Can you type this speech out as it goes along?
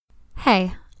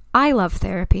Hey, I love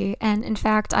therapy, and in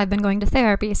fact, I've been going to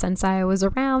therapy since I was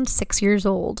around 6 years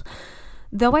old.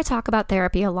 Though I talk about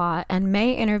therapy a lot and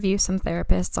may interview some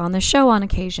therapists on the show on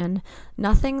occasion,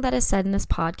 nothing that is said in this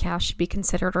podcast should be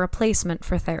considered a replacement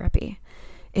for therapy.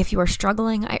 If you are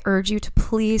struggling, I urge you to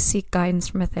please seek guidance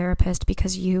from a therapist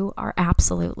because you are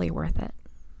absolutely worth it.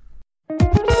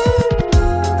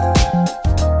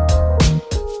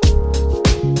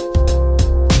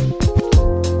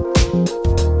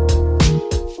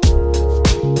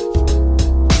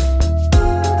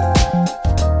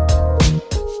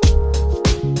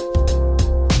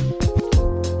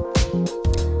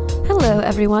 Hello,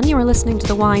 everyone. You are listening to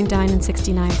the Wine, Dine, and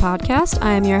 69 podcast.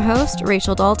 I am your host,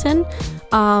 Rachel Dalton.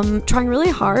 Trying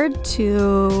really hard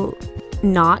to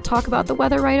not talk about the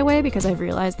weather right away because I've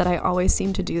realized that I always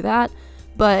seem to do that.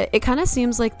 But it kind of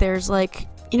seems like there's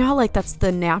how that's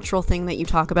the natural thing that you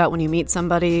talk about when you meet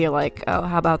somebody. You're like, oh,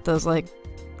 how about those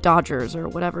Dodgers or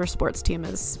whatever sports team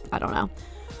is? I don't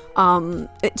know.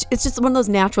 It's just one of those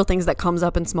natural things that comes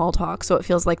up in small talk. So it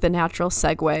feels like the natural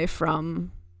segue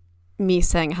from me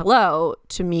saying hello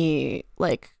to me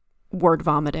word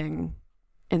vomiting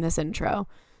in this intro.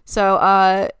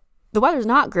 So the weather's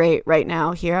not great right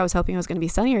now here. I was hoping it was going to be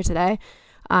sunnier today.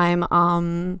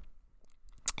 I'm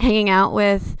hanging out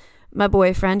with my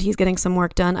boyfriend. He's getting some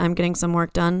work done. I'm getting some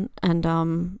work done, and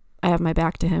I have my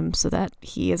back to him so that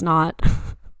he is not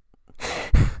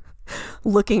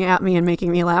looking at me and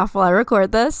making me laugh while I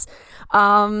record this.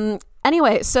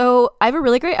 Anyway, so I have a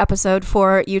really great episode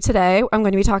for you today. I'm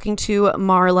going to be talking to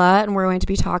Marla, and we're going to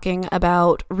be talking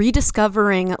about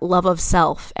rediscovering love of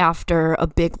self after a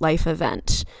big life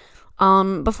event.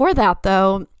 Before that,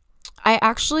 though, I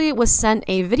actually was sent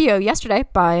a video yesterday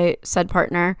by said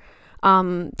partner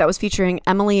that was featuring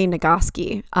Emily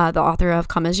Nagoski, the author of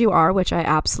Come As You Are, which I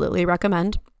absolutely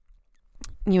recommend.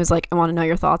 And he was like, I want to know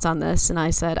your thoughts on this. And I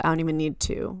said, I don't even need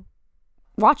to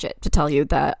watch it to tell you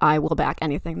that I will back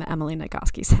anything that Emily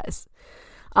Nagoski says.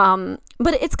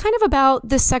 But it's kind of about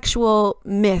the sexual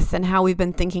myth and how we've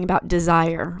been thinking about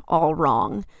desire all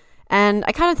wrong. And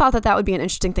I kind of thought that that would be an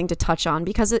interesting thing to touch on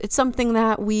because it's something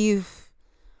that we've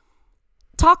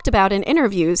talked about in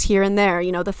interviews here and there.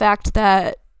 You know, the fact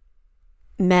that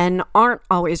men aren't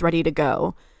always ready to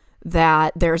go,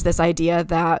 that there's this idea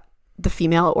that the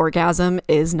female orgasm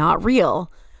is not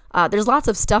real. There's lots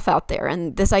of stuff out there,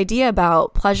 and this idea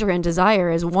about pleasure and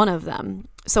desire is one of them.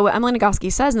 So what Emily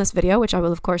Nagoski says in this video, which I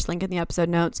will of course link in the episode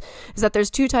notes, is that there's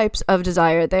two types of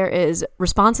desire. There is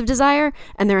responsive desire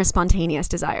and there is spontaneous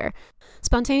desire.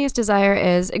 Spontaneous desire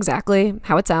is exactly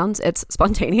how it sounds. It's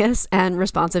spontaneous, and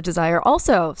responsive desire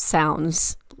also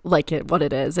sounds like what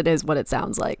it is. It is what it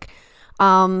sounds like.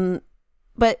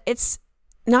 But it's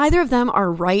neither of them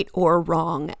are right or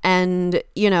wrong. And,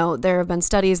 there have been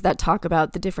studies that talk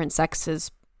about the different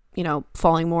sexes,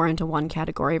 falling more into one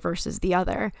category versus the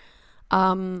other.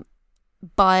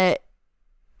 But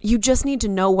you just need to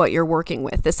know what you're working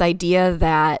with. This idea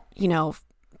that,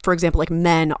 for example,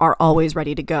 men are always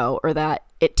ready to go, or that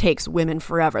it takes women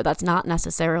forever. That's not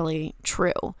necessarily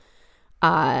true.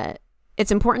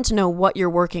 It's important to know what you're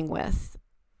working with.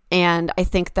 And I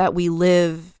think that we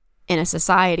live in a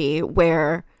society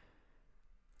where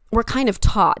we're kind of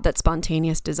taught that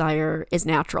spontaneous desire is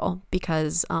natural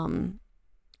because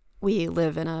we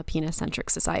live in a penis-centric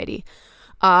society.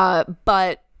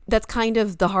 But that's kind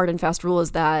of the hard and fast rule,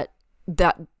 is that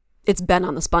it's been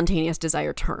on the spontaneous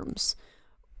desire terms.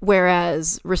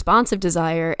 Whereas responsive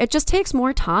desire, it just takes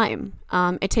more time.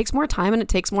 It takes more time and it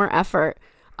takes more effort.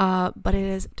 But it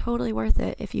is totally worth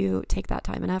it if you take that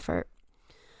time and effort.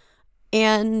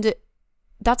 And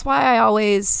that's why I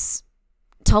always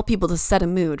tell people to set a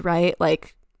mood, right?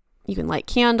 You can light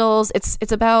candles.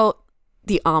 It's about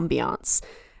the ambiance.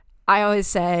 I always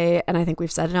say, and I think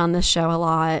we've said it on this show a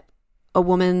lot, a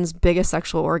woman's biggest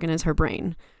sexual organ is her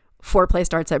brain. Foreplay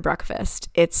starts at breakfast.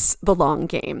 It's the long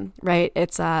game, right?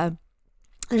 It's there's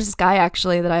this guy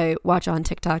actually that I watch on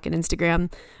TikTok and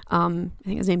Instagram. I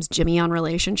think his name's Jimmy on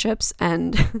relationships.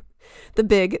 And the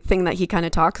big thing that he kind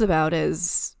of talks about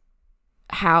is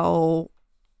how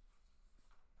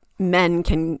men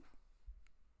can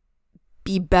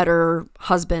be better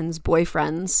husbands,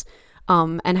 boyfriends,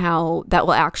 and how that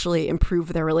will actually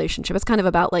improve their relationship. It's kind of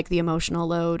about the emotional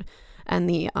load and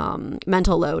the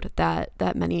mental load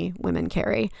that many women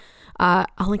carry. I'll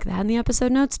link that in the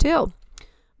episode notes too.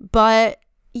 But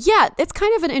yeah, it's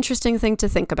kind of an interesting thing to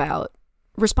think about.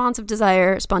 Responsive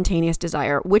desire, spontaneous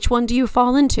desire. Which one do you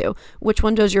fall into? Which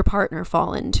one does your partner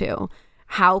fall into?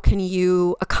 How can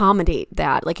you accommodate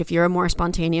that? If you're a more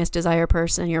spontaneous desire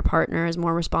person and your partner is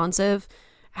more responsive,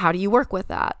 how do you work with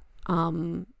that?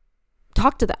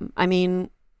 talk to them. I mean,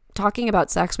 talking about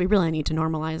sex, we really need to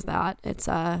normalize that. It's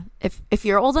if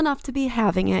you're old enough to be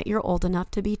having it, you're old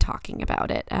enough to be talking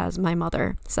about it, as my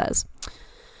mother says.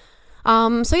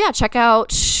 So yeah, check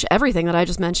out everything that I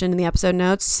just mentioned in the episode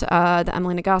notes, the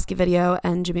Emily Nagoski video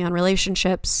and Jimmy on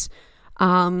relationships.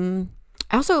 I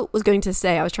also was going to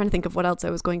say, I was trying to think of what else I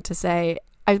was going to say.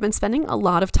 I've been spending a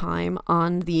lot of time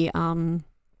on the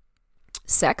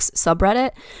sex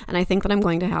subreddit, and I think that I'm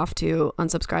going to have to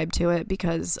unsubscribe to it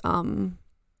because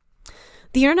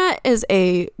the internet is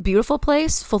a beautiful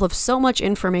place full of so much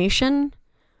information,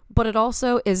 but it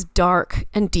also is dark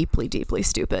and deeply, deeply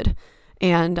stupid.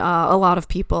 And a lot of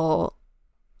people,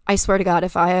 I swear to God,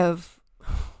 if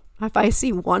I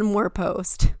see one more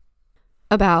post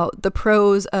about the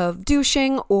pros of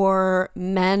douching or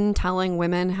men telling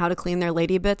women how to clean their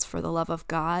lady bits, for the love of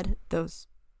God,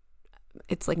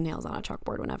 it's like nails on a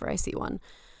chalkboard whenever I see one.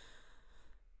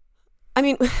 I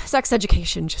mean, sex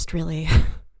education just really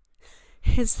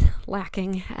is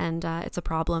lacking, and it's a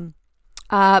problem.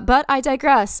 But I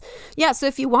digress. Yeah, so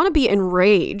if you want to be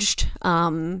enraged,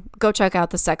 go check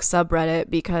out the sex subreddit,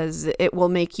 because it will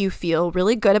make you feel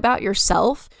really good about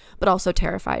yourself, but also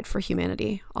terrified for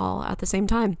humanity all at the same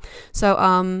time.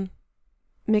 So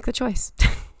make the choice.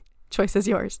 Choice is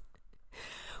yours.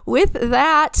 With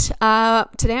that,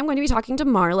 today I'm going to be talking to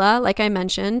Marla. Like I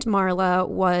mentioned, Marla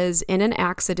was in an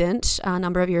accident a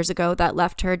number of years ago that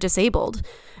left her disabled.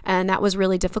 And that was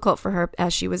really difficult for her,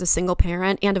 as she was a single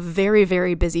parent and a very,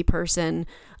 very busy person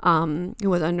who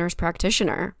was a nurse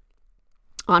practitioner,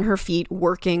 on her feet,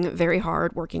 working very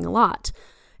hard, working a lot.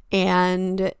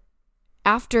 And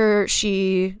after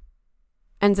she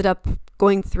ended up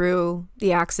going through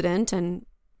the accident and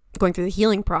going through the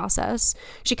healing process,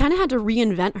 she kind of had to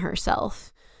reinvent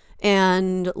herself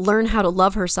and learn how to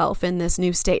love herself in this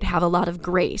new state, have a lot of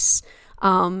grace,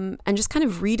 and just kind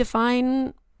of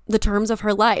redefine the terms of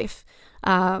her life.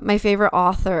 My favorite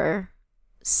author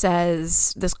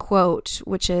says this quote,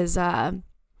 which is,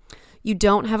 you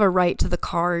don't have a right to the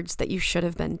cards that you should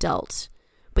have been dealt,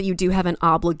 but you do have an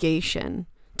obligation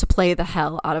to play the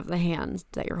hell out of the hands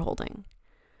that you're holding.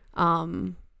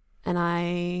 And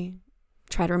I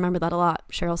try to remember that a lot.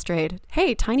 Cheryl Strayed.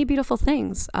 Hey, Tiny Beautiful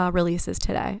Things releases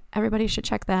today. Everybody should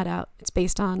check that out. It's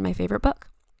based on my favorite book.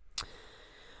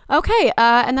 Okay,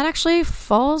 and that actually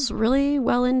falls really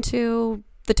well into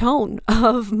the tone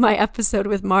of my episode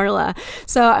with Marla.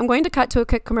 So I'm going to cut to a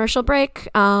quick commercial break,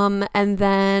 and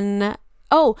then,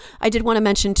 I did want to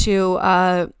mention too,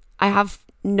 I have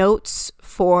notes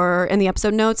in the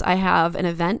episode notes, I have an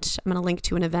event. I'm going to link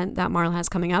to an event that Marla has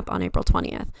coming up on April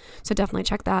 20th. So definitely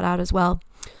check that out as well.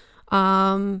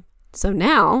 So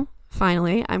now,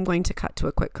 finally, I'm going to cut to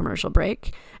a quick commercial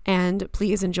break, and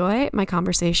please enjoy my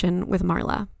conversation with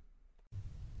Marla.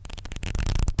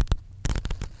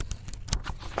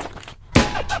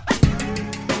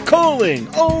 Calling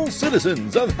all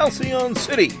citizens of Halcyon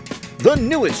City. The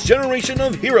newest generation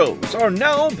of heroes are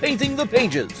now painting the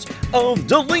pages of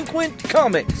Delinquent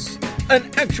Comics,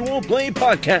 an actual play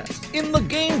podcast in the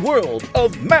game world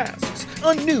of Masks,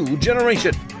 a new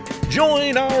generation.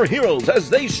 Join our heroes as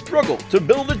they struggle to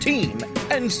build a team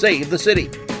and save the city.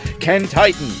 Can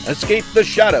Titan escape the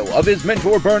shadow of his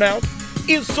mentor burnout?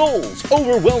 Is Soul's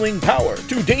overwhelming power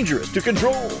too dangerous to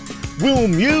control? Will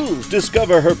Muse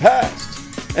discover her past?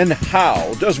 And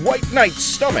how does White Knight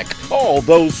stomach all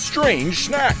those strange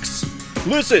snacks?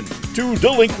 Listen to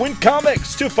Delinquent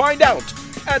Comics to find out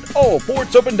at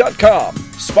allportsopen.com,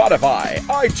 Spotify,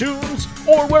 iTunes,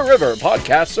 or wherever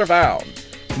podcasts are found.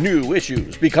 New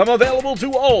issues become available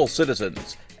to all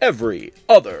citizens every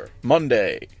other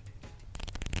Monday.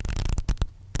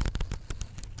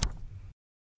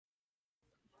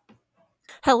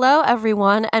 Hello,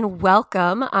 everyone, and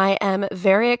welcome. I am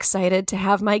very excited to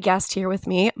have my guest here with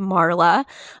me, Marla.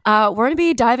 We're going to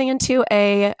be diving into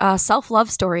a self-love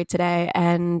story today,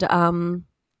 and I'm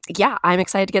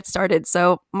excited to get started.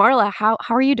 So, Marla, how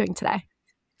are you doing today?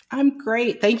 I'm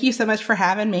great. Thank you so much for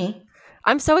having me.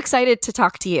 I'm so excited to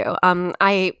talk to you.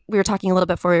 We were talking a little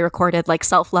bit before we recorded, like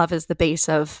self-love is the base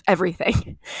of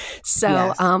everything. So,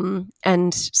 Yes.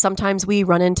 And sometimes we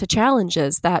run into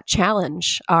challenges that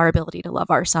challenge our ability to love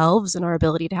ourselves and our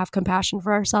ability to have compassion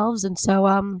for ourselves. And so,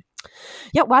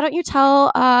 why don't you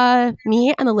tell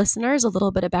me and the listeners a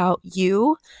little bit about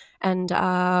you and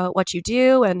what you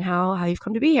do and how you've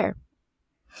come to be here.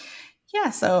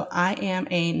 Yeah, so I am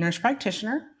a nurse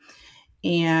practitioner,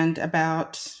 and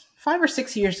about 5 or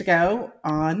 6 years ago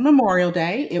on Memorial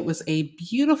Day, it was a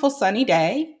beautiful sunny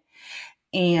day,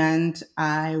 And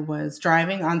I was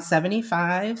driving on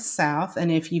 75 South.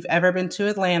 And if you've ever been to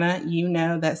Atlanta, you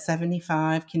know that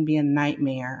 75 can be a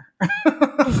nightmare.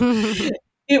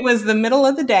 It was the middle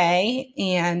of the day.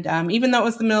 And even though it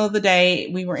was the middle of the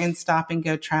day, we were in stop and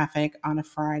go traffic on a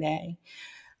Friday.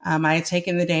 I had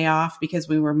taken the day off because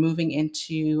we were moving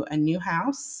into a new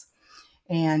house.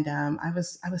 And I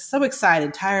was so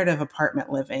excited, tired of apartment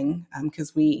living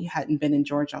because we hadn't been in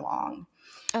Georgia long.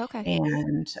 Okay.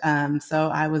 And so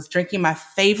I was drinking my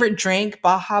favorite drink,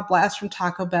 Baja Blast from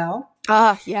Taco Bell.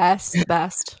 Ah, yes, the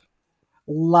best.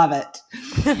 Love it.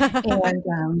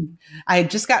 And I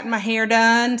had just gotten my hair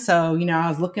done, so I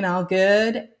was looking all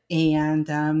good. And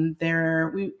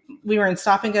we were in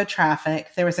stop and go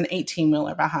traffic. There was an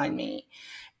 18-wheeler behind me,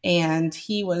 and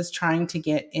he was trying to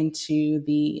get into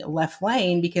the left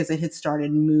lane because it had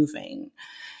started moving.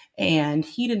 And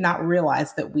he did not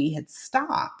realize that we had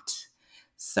stopped.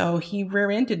 So he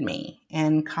rear-ended me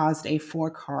and caused a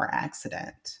 4-car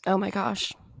accident. Oh my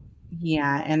gosh.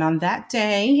 Yeah. And on that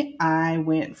day, I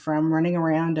went from running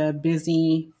around a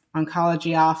busy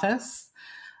oncology office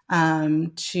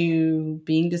to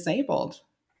being disabled.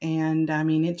 And I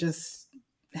mean, it just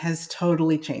has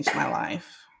totally changed my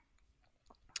life.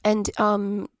 And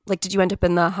did you end up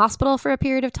in the hospital for a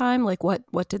period of time? Like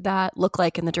what did that look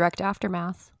like in the direct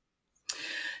aftermath?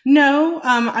 No,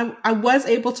 I was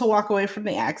able to walk away from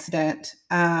the accident.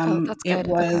 Oh, that's good. It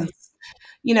was,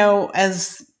 okay.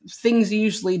 As things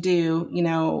usually do,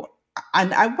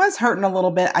 I was hurting a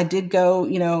little bit. I did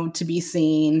go, to be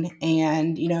seen,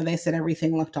 and, they said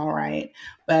everything looked all right.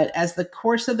 But as the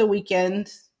course of the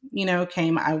weekend,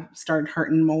 came, I started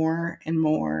hurting more and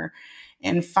more.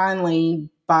 And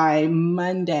finally, by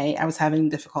Monday, I was having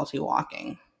difficulty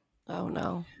walking. Oh,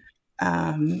 no.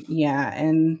 Yeah.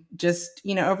 And just,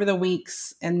 over the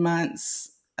weeks and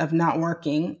months of not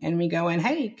working, and me going,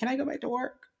 hey, can I go back to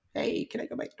work? Hey, can I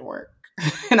go back to work?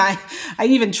 And I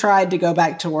even tried to go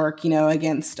back to work,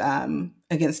 against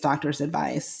doctor's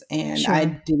advice. And Sure. I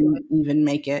didn't even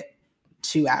make it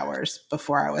 2 hours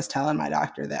before I was telling my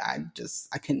doctor that I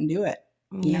couldn't do it.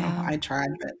 Yeah. I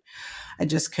tried, but I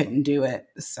just couldn't do it.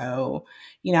 So,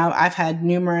 I've had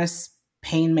numerous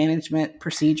pain management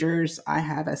procedures. I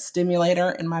have a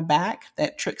stimulator in my back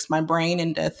that tricks my brain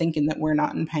into thinking that we're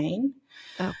not in pain.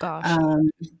 Oh gosh.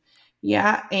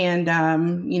 Yeah. And,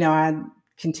 I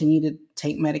continue to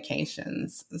take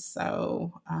medications.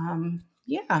 So,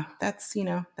 yeah, that's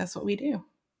what we do.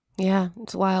 Yeah.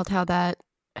 It's wild how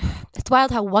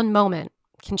one moment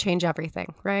can change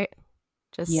everything, right?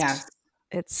 Just, Yes.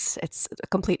 it's a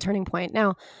complete turning point.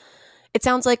 Now, it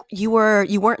sounds like you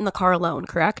weren't in the car alone,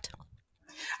 correct?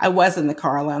 I was in the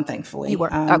car alone, thankfully. You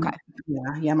were. Okay.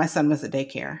 Yeah. My son was at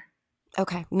daycare.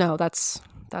 Okay. No, that's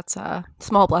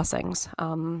small blessings.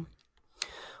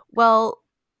 Well,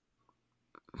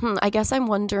 I guess I'm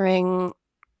wondering,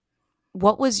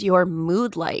 what was your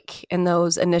mood like in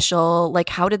those initial,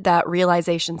 how did that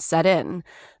realization set in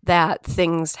that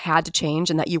things had to change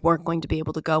and that you weren't going to be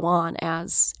able to go on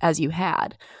as you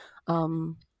had?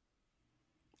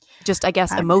 Just, I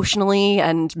guess, emotionally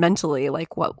and mentally,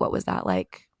 what was that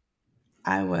like?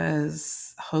 I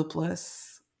was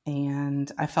hopeless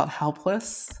and I felt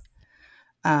helpless.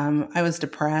 I was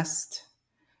depressed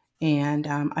and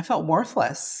I felt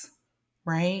worthless,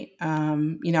 right?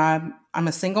 I'm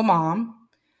a single mom,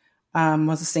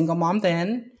 was a single mom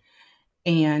then,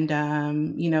 and,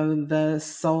 the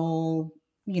sole,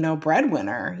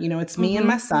 breadwinner. It's me and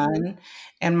my son,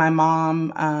 and my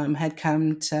mom had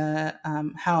come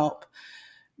to help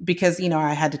because,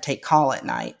 I had to take call at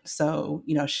night. So,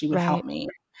 she would help me.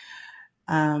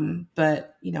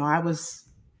 But, I was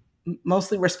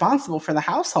mostly responsible for the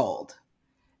household.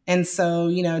 And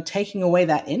so, taking away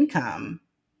that income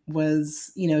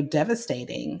was,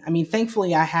 devastating. I mean,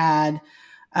 thankfully I had,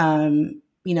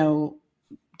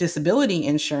 disability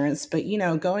insurance, but,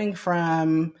 going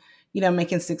from,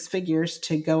 making 6 figures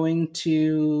to going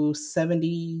to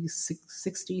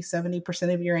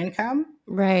 70% of your income.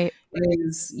 Right.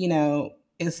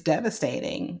 Is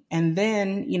devastating. And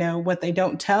then, what they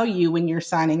don't tell you when you're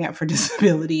signing up for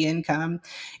disability income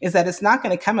is that it's not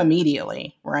going to come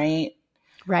immediately. Right.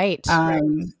 Right.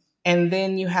 And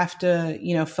then you have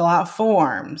to, fill out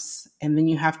forms, and then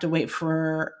you have to wait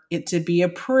for it to be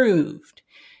approved,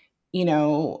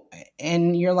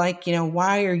 and you're like,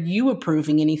 why are you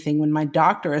approving anything when my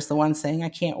doctor is the one saying I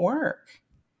can't work?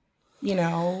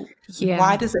 Yeah.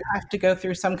 Why does it have to go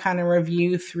through some kind of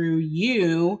review through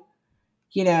you,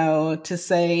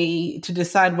 to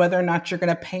decide whether or not you're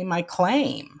going to pay my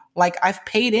claim? Like, I've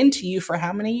paid into you for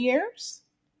how many years?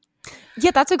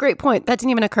 Yeah, that's a great point. That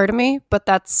didn't even occur to me, but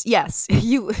that's, yes,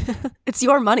 it's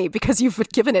your money because you've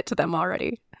given it to them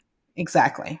already.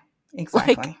 Exactly. Like,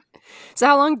 Exactly. so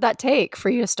how long did that take for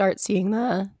you to start seeing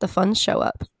the funds show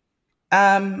up?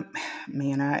 Um,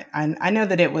 Man, I know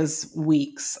that it was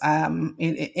weeks.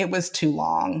 It was too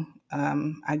long.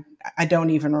 I don't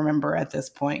even remember at this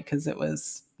point because it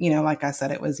was, like I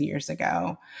said, it was years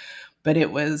ago. But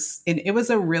it was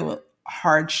a real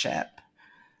hardship.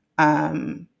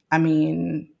 I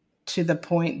mean, to the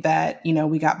point that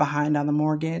we got behind on the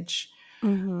mortgage.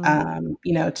 Mm-hmm.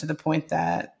 To the point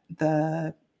that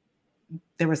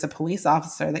there was a police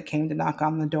officer that came to knock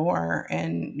on the door,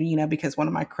 and because one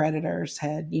of my creditors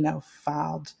had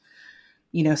filed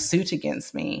suit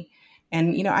against me.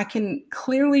 And I can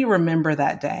clearly remember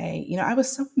that day. I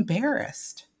was so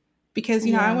embarrassed because I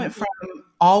Yeah. went from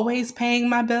always paying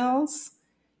my bills,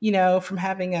 from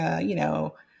having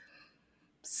a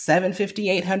 750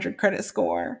 800 credit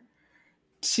score,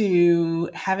 to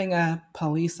having a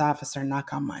police officer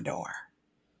knock on my door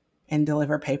and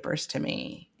deliver papers to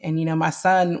me. And, my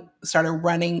son started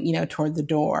running, toward the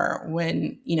door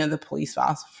when, the police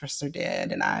officer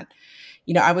did. And I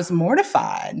was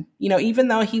mortified, even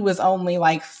though he was only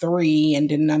like 3 and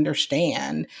didn't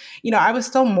understand, I was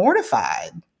still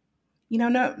mortified.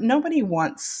 Nobody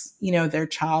wants, their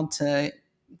child to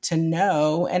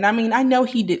know. And I mean, I know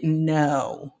he didn't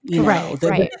know, Right, that,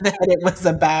 right. that it was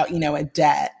about, a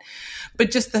debt.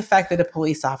 But just the fact that a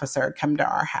police officer had come to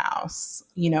our house,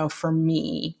 for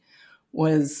me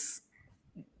was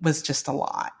just a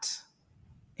lot.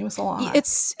 It was a lot.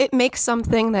 It makes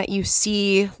something that you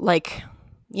see, like,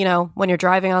 when you're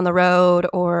driving on the road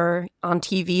or on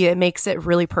TV, it makes it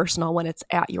really personal when it's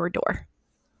at your door.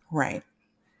 Right.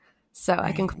 So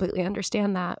I can Right. completely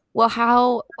understand that. Well,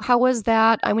 how was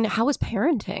that? I mean, how was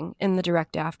parenting in the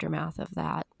direct aftermath of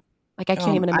that? Like, I can't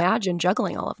Um, even I, imagine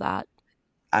juggling all of that.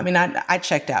 I mean, I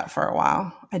checked out for a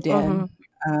while. I Mm-hmm.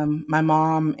 did. My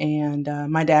mom and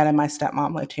my dad and my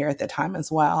stepmom lived here at the time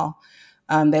as well.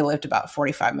 They lived about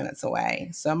 45 minutes away.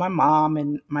 So my mom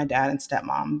and my dad and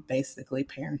stepmom basically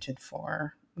parented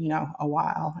for, a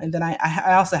while. And then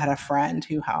I also had a friend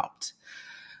who helped.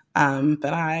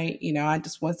 But I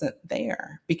just wasn't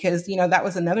there because, that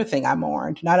was another thing I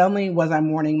mourned. Not only was I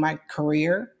mourning my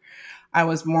career, I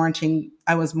was mourning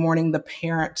the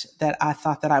parent that I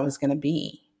thought that I was going to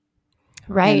be.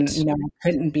 And, Right. I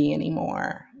couldn't be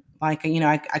anymore. Like,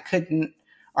 I couldn't,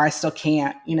 or I still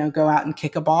can't, go out and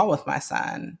kick a ball with my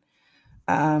son.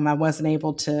 I wasn't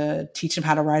able to teach him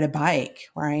how to ride a bike,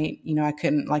 right? I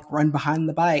couldn't like run behind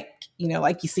the bike,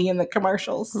 like you see in the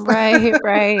commercials. Right,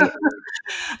 right.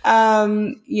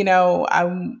 I'm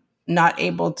not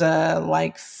able to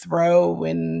like throw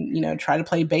and, try to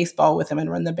play baseball with him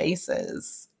and run the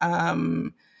bases.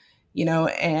 And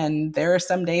there are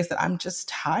some days that I'm just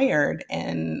tired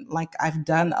and like I've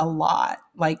done a lot.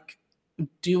 Like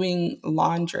doing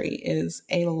laundry is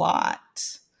a lot.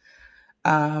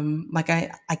 Like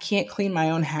I can't clean my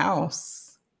own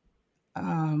house.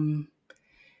 Um,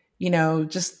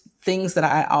 just things that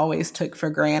I always took for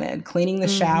granted. Cleaning the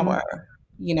Mm-hmm.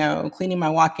 shower, cleaning my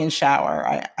walk-in shower.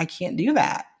 I can't do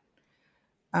that.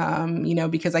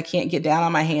 Because I can't get down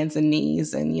on my hands and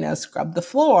knees and, scrub the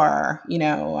floor.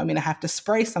 I mean, I have to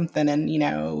spray something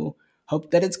and,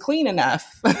 hope that it's clean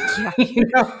enough. Yeah. you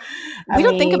know, I We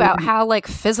don't think mean, about how like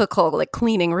physical like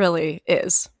cleaning really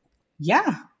is.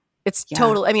 yeah, It's yeah.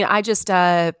 total. I mean, I just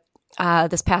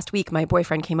this past week, my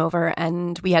boyfriend came over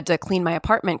and we had to clean my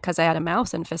apartment because I had a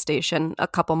mouse infestation a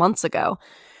couple months ago,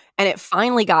 and it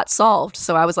finally got solved.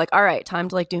 So I was like, all right, time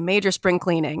to like do major spring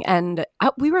cleaning, and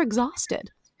we were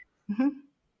exhausted. Mhm.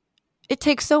 It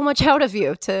takes so much out of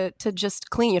you to just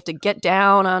clean. You have to get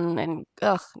down on and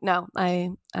no, I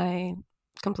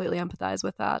completely empathize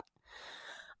with that.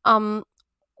 Um,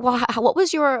 well, what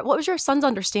was your son's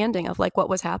understanding of like what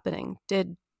was happening?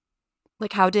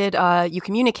 How did you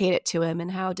communicate it to him,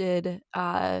 and how did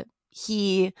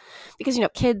he?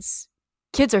 Because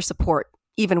kids are support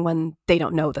even when they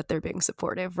don't know that they're being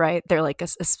supportive, right? They're like a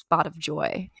spot of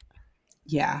joy.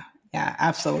 Yeah, yeah,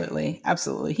 absolutely,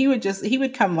 absolutely. He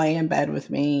would come lay in bed with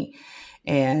me,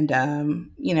 and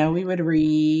we would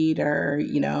read or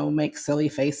make silly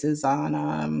faces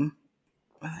on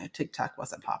TikTok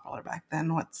wasn't popular back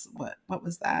then. What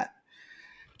was that?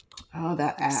 Oh,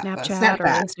 that app, Snapchat or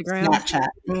Snapchat. Instagram.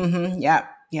 Snapchat. Yeah,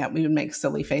 yeah. We would make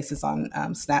silly faces on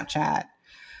Snapchat.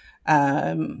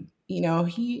 I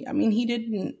mean, he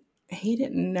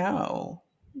didn't know.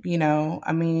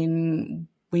 I mean,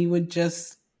 we would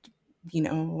just,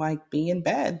 like be in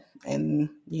bed, and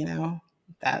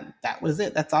that was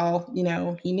it. That's all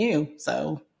he knew.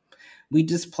 So we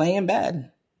just play in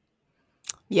bed.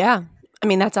 Yeah. I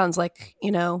mean, that sounds like,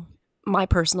 my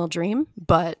personal dream,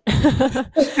 but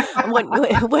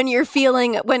when you're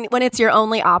feeling when it's your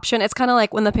only option, it's kind of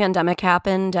like when the pandemic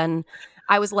happened and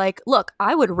I was like, look,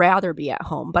 I would rather be at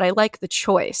home, but I like the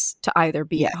choice to either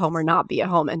be at Yes. home or not be at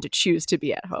home and to choose to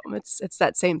be at home. It's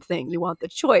that same thing. You want the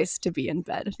choice to be in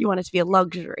bed. You want it to be a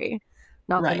luxury,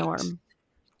 not the Right. norm.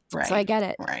 Right. So I get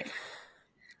it. Right.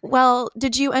 Well,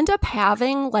 did you end up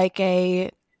having like a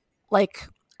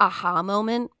aha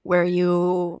moment where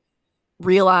you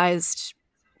realized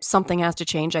something has to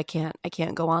change? I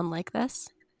can't go on like this?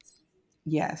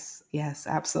 Yes. Yes,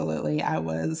 absolutely. I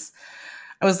was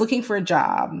looking for a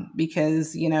job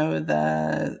because,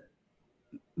 the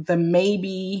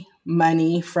maybe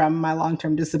money from my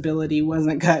long-term disability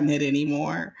wasn't cutting it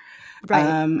anymore. Right.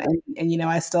 And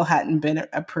I still hadn't been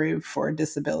approved for a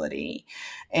disability.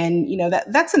 And,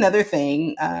 that's another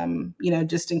thing,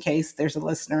 just in case there's a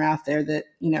listener out there that,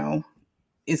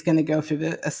 is going to go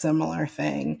through a similar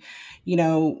thing.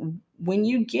 When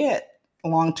you get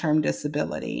long-term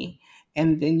disability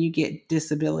and then you get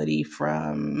disability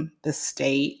from the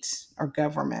state or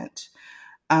government,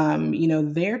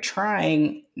 they're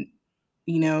trying,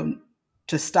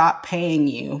 to stop paying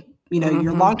you.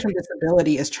 Your long-term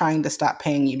disability is trying to stop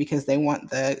paying you because they want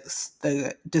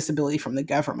the disability from the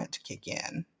government to kick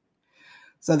in.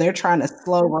 So they're trying to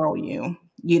slow roll you,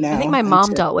 I think my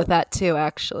mom until, dealt with that too,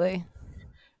 actually.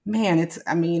 man,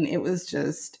 it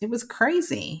was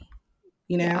crazy,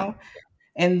 Yeah.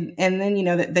 and then,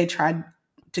 that they tried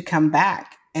to come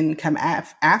back and come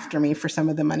after me for some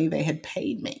of the money they had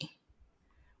paid me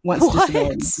once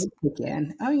disability What? did kick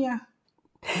in. Oh yeah.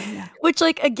 Oh, yeah. Which,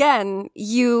 like, again,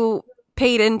 you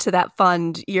paid into that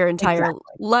fund your entire Exactly.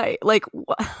 life. Like,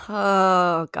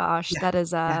 oh gosh, Yeah. that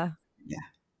is Yeah. Yeah.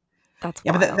 that's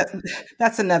Yeah, but wild.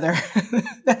 that's another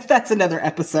that's another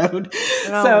episode.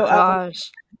 Oh my So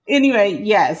gosh. anyway,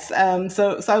 yes.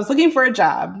 So I was looking for a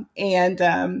job, and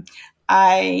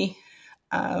I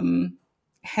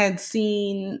had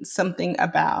seen something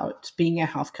about being a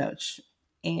health coach,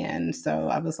 and so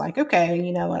I was like,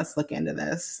 okay, let's look into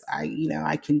this.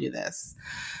 I can do this.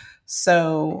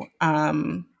 So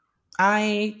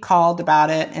I called about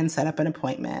it and set up an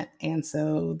appointment, and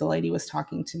so the lady was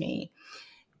talking to me,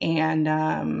 and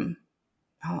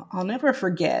I'll never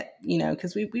forget,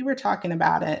 because we were talking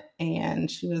about it, and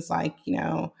she was like,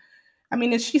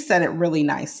 and she said it really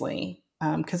nicely,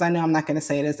 because I know I'm not going to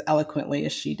say it as eloquently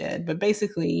as she did, but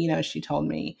basically, she told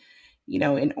me,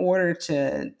 in order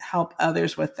to help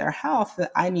others with their health,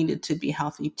 that I needed to be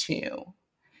healthy too.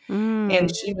 And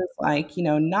Mm, she was like,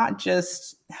 not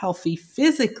just healthy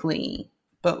physically,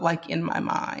 but like in my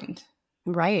mind.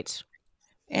 right.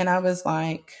 And I was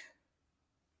like,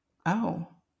 oh,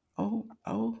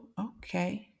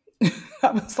 okay.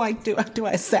 I was like, do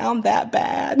I sound that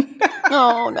bad?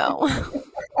 Oh no.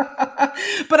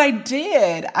 But I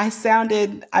did. I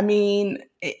did.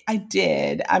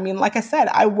 Like I said,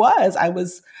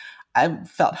 I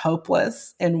felt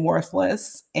hopeless and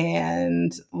worthless,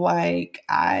 and like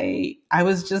I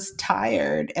was just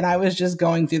tired, and I was just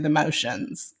going through the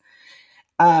motions.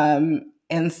 And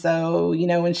so,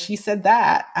 when she said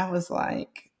that, I was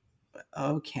like,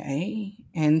 okay.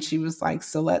 And she was like,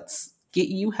 so let's get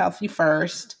you healthy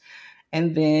first,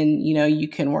 and then, you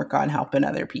can work on helping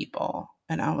other people.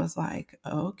 And I was like,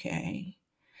 okay.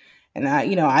 And I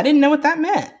didn't know what that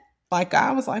meant. Like,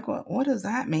 I was like, what does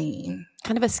that mean?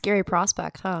 Kind of a scary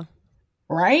prospect, huh?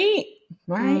 Right.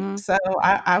 Right. Mm. So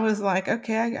I was like,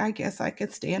 okay, I guess I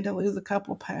could stand to lose a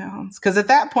couple pounds. Cause at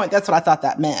that point, that's what I thought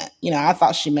that meant. I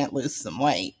thought she meant lose some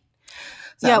weight.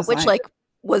 So I Yeah, was which like,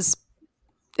 was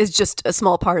is just a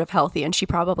small part of healthy, and she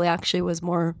probably actually was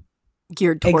more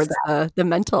geared towards the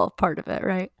mental part of it,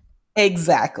 right?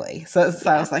 exactly. So I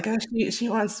Yeah. was like, oh, she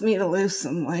wants me to lose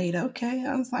some weight. Okay.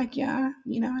 I was like, yeah,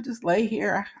 I just lay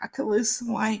here. I could lose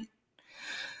some weight.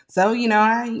 So,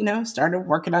 I, started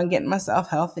working on getting myself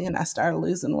healthy, and I started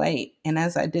losing weight. And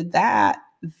as I did that,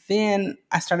 then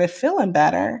I started feeling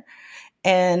better.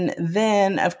 And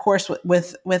then, of course,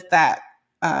 with that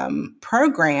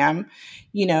program,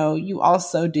 you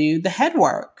also do the head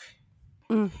work.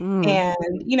 Hmm. And,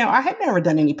 I had never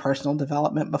done any personal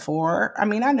development before. I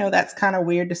know that's kind of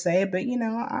weird to say, but,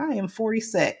 I am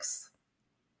 46,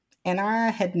 and I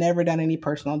had never done any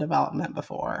personal development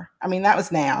before. That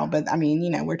was now, but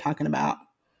we're talking about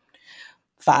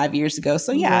 5 years ago.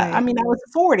 So yeah, Right. I was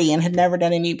 40 and had never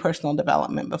done any personal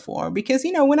development before, because,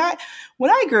 when I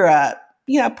grew up,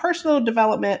 personal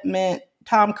development meant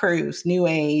Tom Cruise, new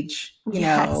age,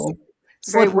 Yes.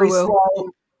 Very slippery woo-woo.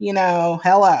 slope,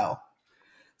 hello.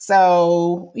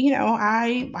 So,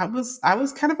 I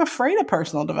was kind of afraid of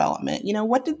personal development.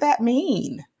 What did that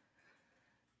mean?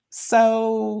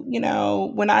 So,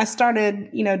 when I started,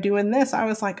 doing this, I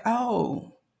was like,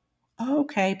 oh,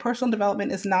 okay, personal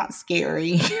development is not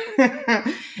scary.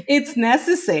 It's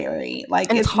necessary. Like,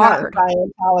 And it's it's not hard.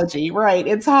 Scientology, right?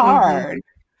 It's Hmm. hard.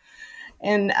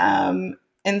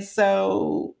 And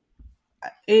so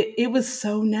it was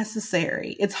so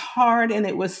necessary. It's hard and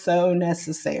it was so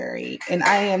necessary. And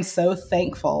I am so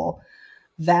thankful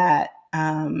that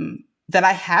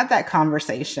I had that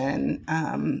conversation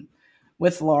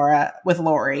with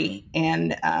Lori,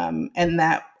 and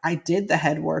that I did the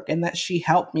head work and that she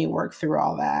helped me work through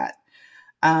all that.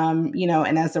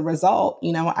 And as a result,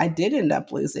 I did end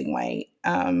up losing weight,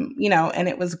 and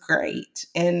it was great.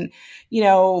 And,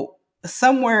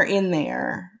 somewhere in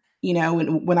there,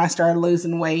 when I started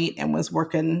losing weight and was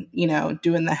working,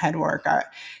 doing the head work,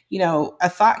 a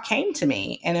thought came to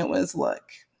me, and it was,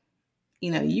 look,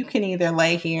 you can either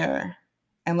lay here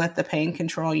and let the pain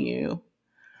control you,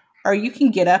 or you can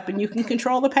get up and you can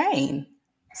control the pain.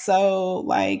 So,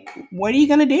 like, what are you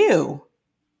going to do?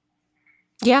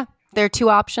 Yeah. There are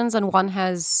two options, and one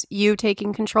has you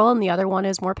taking control, and the other one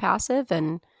is more passive.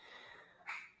 And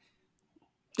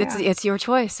Yeah. it's your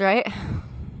choice, right?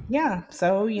 Yeah.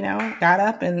 So, got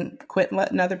up and quit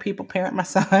letting other people parent my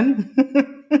son.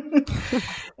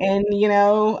 And,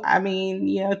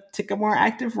 took a more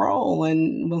active role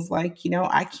and was like,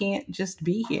 I can't just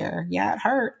be here. Yeah, it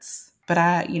hurts, but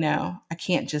I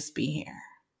can't just be here.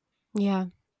 Yeah.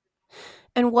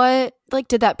 And what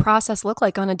did that process look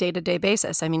like on a day-to-day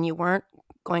basis? I mean, you weren't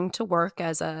going to work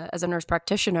as a nurse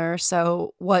practitioner,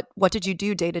 so what did you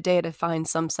do day to day to find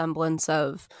some semblance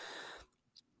of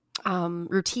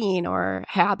routine or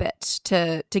habit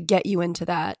to get you into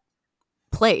that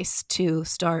place to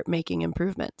start making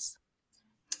improvements?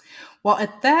 Well,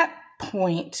 at that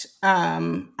point,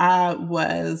 I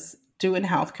was doing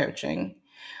health coaching.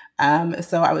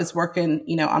 So I was working,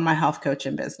 on my health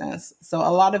coaching business. So a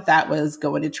lot of that was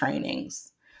going to trainings.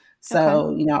 Okay.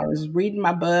 So, I was reading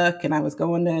my book and I was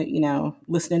going to,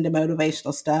 listening to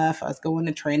motivational stuff. I was going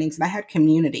to trainings and I had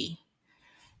community.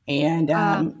 And,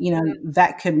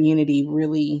 that community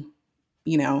really,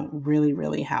 really,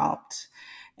 really helped.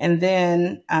 And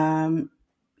then, I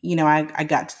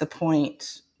got to the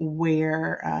point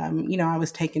where, I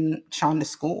was taking Sean to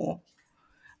school.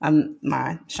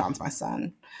 Sean's my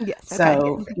son. Yes. Okay.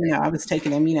 So, I was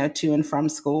taking him, to and from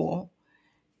school.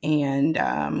 And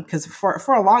because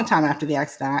for a long time after the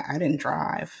accident, I didn't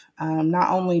drive,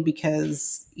 not only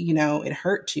because, it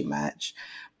hurt too much,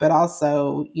 but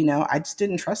also, I just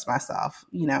didn't trust myself,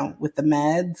 with the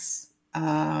meds,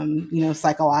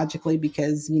 psychologically,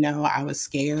 because, I was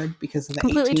scared because of the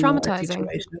Completely 18-wheeler traumatizing.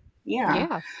 situation.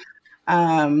 Yeah.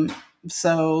 Yeah.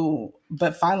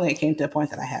 But finally it came to a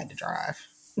point that I had to drive.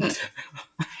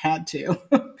 I had to.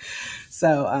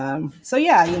 So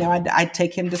yeah, I'd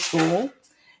take him to school,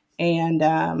 and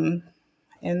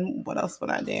what else would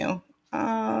I do?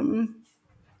 I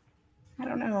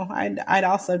don't know. I'd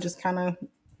also just kind of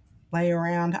lay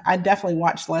around. I definitely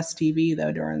watched less TV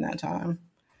though during that time.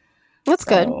 That's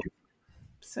good.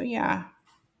 So yeah.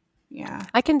 Yeah.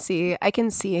 I can see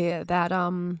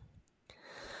that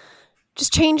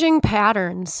just changing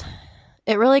patterns.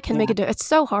 It really can make Yeah. a difference. It's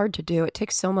so hard to do. It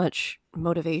takes so much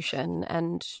motivation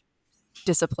and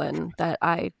discipline that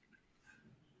I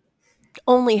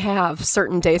only have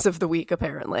certain days of the week,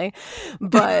 apparently.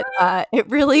 But it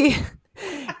really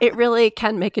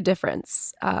can make a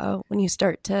difference when you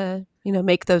start to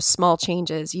make those small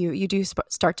changes. You do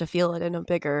start to feel it in a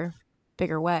bigger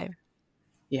way.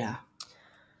 Yeah.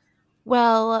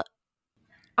 Well,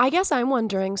 I guess I'm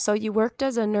wondering. So you worked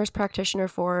as a nurse practitioner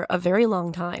for a very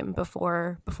long time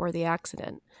before the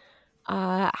accident.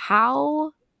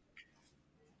 How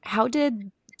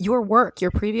did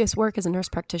your previous work as a nurse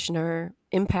practitioner,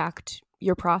 impact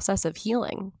your process of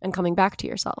healing and coming back to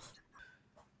yourself?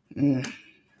 Man.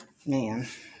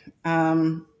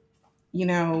 Um, you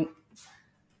know,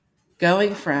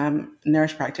 Going from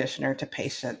nurse practitioner to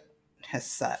patient has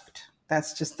sucked.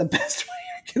 That's just the best way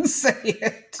I can say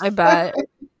it. I bet.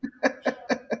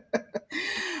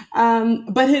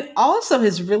 But it also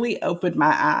has really opened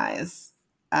my eyes.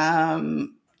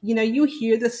 You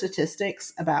hear the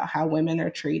statistics about how women are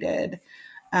treated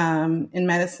in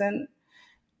medicine,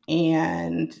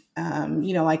 and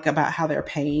like about how their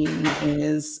pain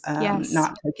is Yes.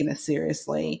 not taken as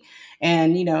seriously,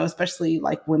 and especially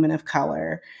like women of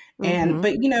color. And Mm-hmm.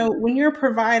 but when you're a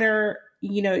provider,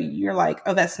 you're like,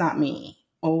 oh, that's not me,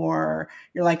 or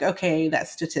you're like, okay, that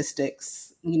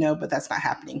statistics but that's not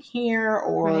happening here,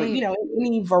 or, Right.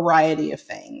 any variety of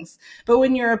things. But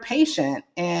when you're a patient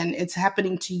and it's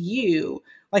happening to you,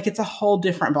 like, it's a whole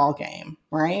different ballgame,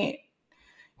 right?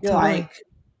 You're Totally. like,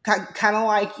 kind of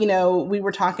like, we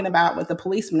were talking about with the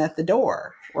policeman at the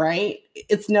door, right?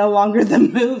 It's no longer the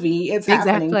movie, it's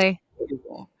happening to Exactly.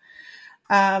 you.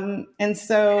 And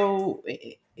so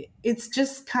it's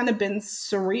just kind of been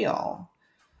surreal.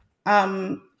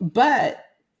 But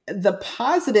the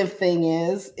positive thing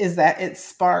is that it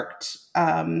sparked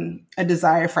a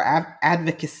desire for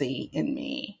advocacy in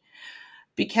me,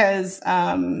 because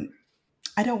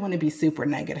I don't want to be super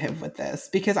negative with this,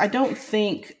 because I don't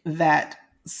think that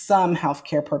some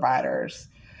healthcare providers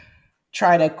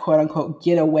try to quote unquote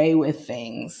get away with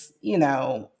things,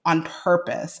 on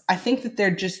purpose. I think that they're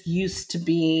just used to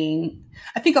being,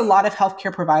 I think a lot of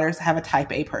healthcare providers have a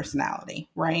type A personality,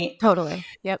 right? Totally.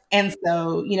 Yep. And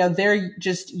so, they're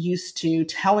just used to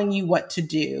telling you what to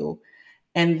do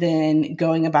and then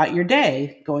going about your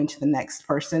day, going to the next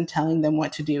person, telling them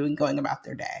what to do and going about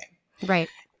their day. Right.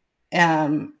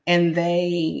 And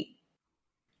they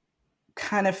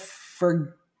kind of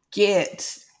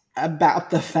forget about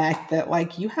the fact that,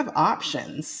 like, you have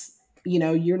options.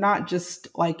 You're not just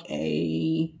like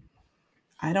I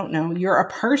don't know, you're a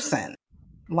person,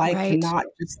 like, Right. not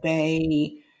just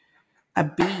a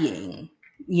being,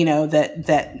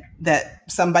 that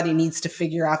somebody needs to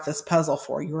figure out this puzzle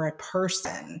for. You're a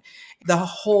person. The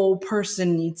whole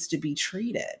person needs to be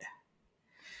treated.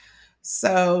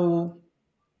 So,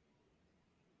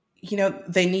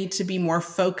 they need to be more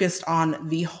focused on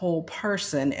the whole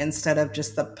person instead of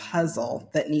just the puzzle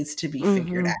that needs to be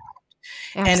figured Mm-hmm. out.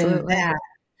 And in Absolutely. that,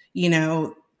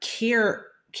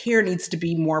 care needs to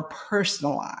be more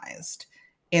personalized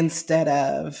instead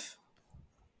of,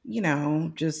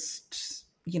 just,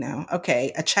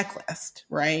 okay, a checklist,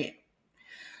 right?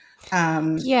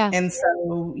 Yeah. And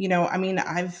so,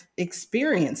 I've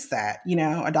experienced that,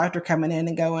 a doctor coming in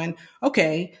and going,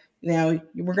 okay,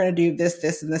 we're going to do this,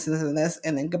 this, and this, and this, and this,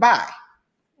 and then goodbye.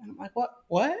 And I'm like, what?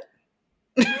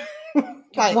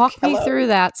 Like, Walk me hello? through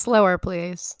that slower,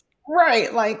 please.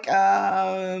 Right. Like,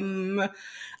 I know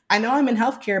I'm in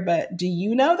healthcare, but do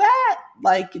you know that?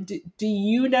 Like, do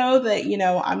you know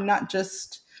that, I'm not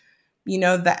just,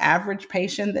 the average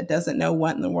patient that doesn't know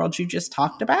what in the world you just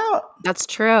talked about? That's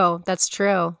true. That's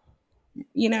true.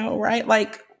 Right?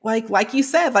 Like you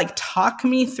said, like, talk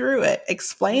me through it,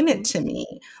 explain it Mhm. to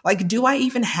me. Like, do I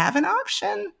even have an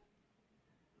option?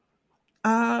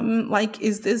 Like,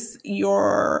 is this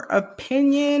your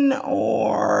opinion,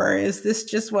 or is this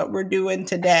just what we're doing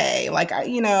today? Like, I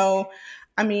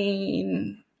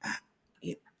mean,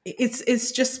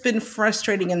 it's just been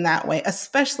frustrating in that way,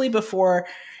 especially before,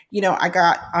 I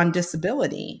got on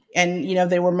disability, and,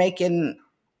 they were making,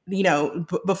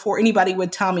 before anybody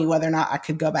would tell me whether or not I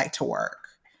could go back to work.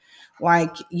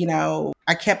 Like,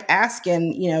 I kept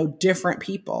asking, different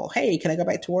people, hey, can I go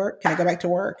back to work? Can I go back to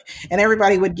work? And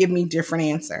everybody would give me different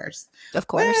answers. Of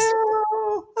course.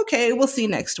 Well, okay, we'll see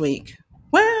next week.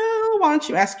 Well, why don't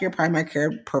you ask your primary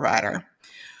care provider?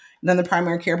 And then the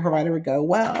primary care provider would go,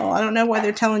 well, I don't know why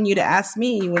they're telling you to ask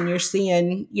me when you're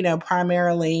seeing,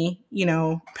 primarily,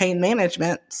 pain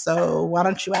management. So why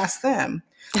don't you ask them?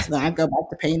 So then I go back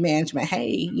to pain management.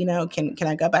 Hey, can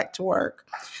I go back to work?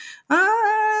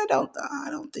 I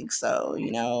don't think so.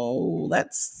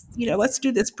 Let's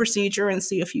do this procedure and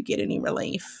see if you get any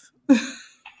relief.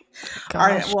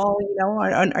 Gosh.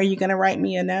 Are you going to write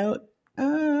me a note?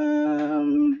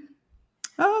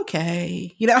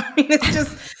 Okay. It's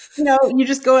just, you're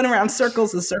just going around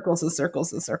circles and circles and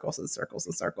circles and circles and circles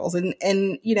and circles. And,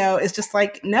 it's just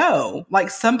like, no, like,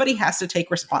 somebody has to take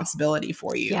responsibility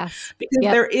for you, Yes. because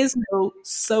Yep. there is no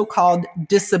so-called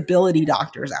disability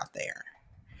doctors out there.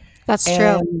 That's true.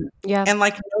 And, Yeah. and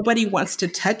like, nobody wants to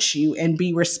touch you and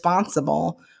be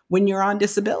responsible when you're on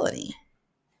disability.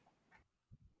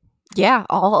 Yeah.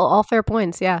 All fair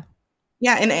points. Yeah.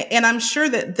 Yeah, and I'm sure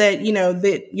that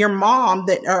your mom,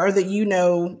 that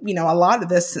a lot of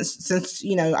this, since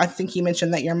I think you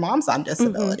mentioned that your mom's on Mm-hmm.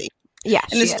 disability, Yeah,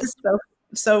 and she it's is. just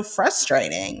so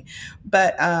frustrating.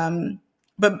 But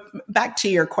back to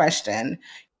your question,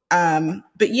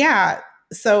 but yeah,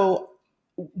 so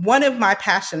one of my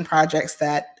passion projects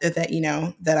that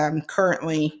I'm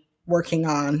currently working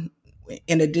on,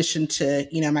 in addition to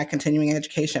my continuing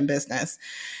education business,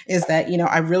 is that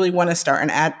I really want to start an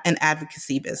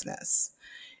advocacy business,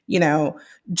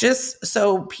 just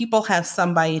so people have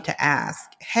somebody to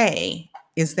ask, hey,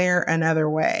 is there another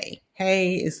way?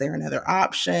 Hey, is there another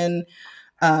option?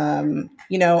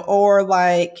 Or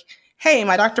like, hey,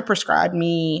 my doctor prescribed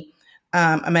me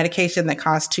a medication that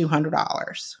costs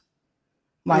 $200.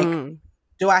 Like, Mm,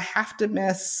 do I have to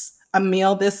miss a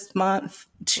meal this month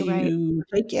right. to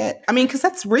take it? I mean, because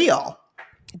that's real.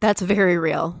 That's very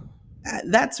real.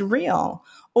 That's real.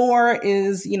 Or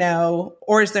is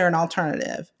there an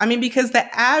alternative? I mean, because the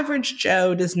average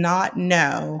Joe does not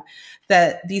know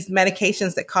that these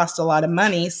medications that cost a lot of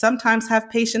money sometimes have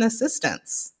patient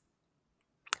assistance.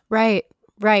 Right.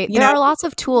 Right. You There know, are lots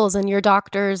of tools, and your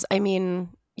doctors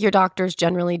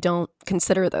generally don't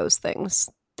consider those things.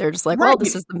 They're just like, well, right.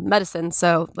 this is the medicine.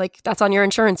 So, like, that's on your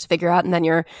insurance to figure out. And then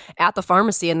you're at the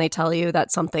pharmacy and they tell you that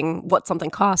what something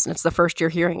costs. And it's the first you're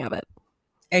hearing of it.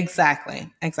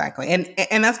 Exactly. Exactly.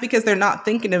 And that's because they're not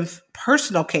thinking of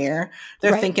personal care.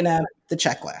 They're Right. thinking of the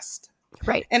checklist.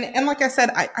 Right. And like I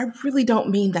said, I really don't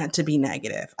mean that to be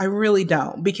negative. I really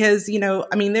don't. Because,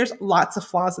 I mean, there's lots of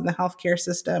flaws in the healthcare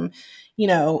system,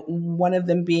 one of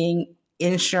them being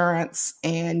insurance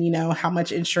and, how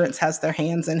much insurance has their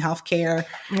hands in healthcare.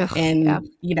 Ugh, yeah. And,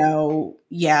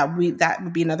 that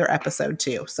would be another episode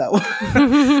too. So,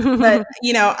 but,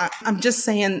 I'm just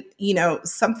saying,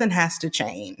 something has to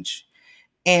change.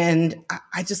 And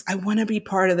I want to be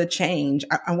part of the change.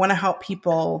 I want to help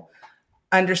people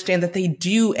understand that they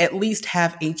do at least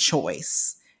have a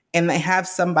choice and they have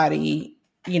somebody,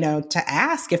 to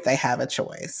ask if they have a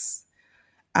choice.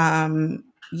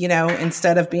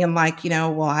 Instead of being like,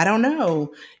 well, I don't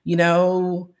know,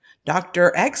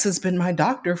 Dr. X has been my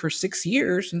doctor for 6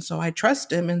 years. And so I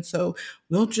trust him. And so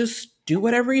we'll just do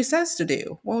whatever he says to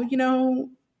do. Well,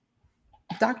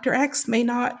 Dr. X may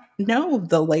not know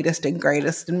the latest and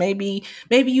greatest, and maybe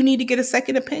you need to get a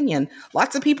second opinion.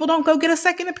 Lots of people don't go get a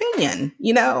second opinion.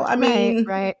 I Right. mean,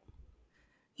 Right.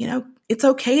 It's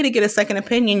okay to get a second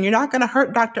opinion. You're not going to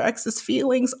hurt Dr. X's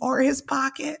feelings or his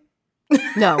pocket.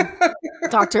 No.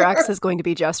 Dr. X is going to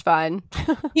be just fine.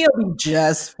 He'll be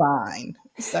just fine.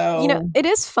 So, It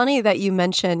is funny that you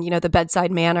mentioned, the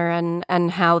bedside manner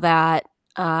and how that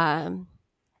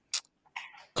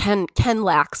can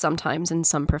lack sometimes in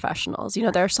some professionals.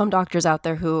 There are some doctors out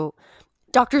there who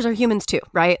doctors are humans too,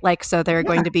 right? Like, so there are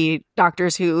going to be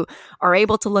doctors who are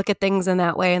able to look at things in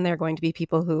that way, and there are going to be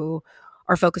people who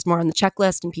are focused more on the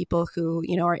checklist and people who,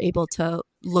 are able to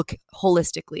look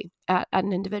holistically at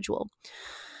an individual.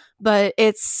 But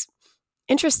it's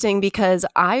interesting because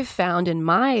I've found in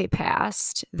my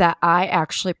past that I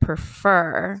actually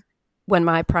prefer when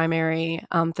my primary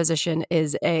physician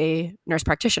is a nurse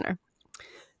practitioner.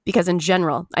 Because in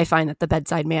general, I find that the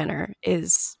bedside manner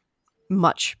is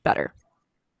much better.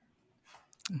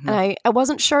 mhm. And I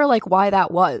wasn't sure like why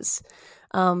that was.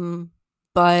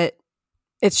 But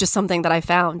it's just something that I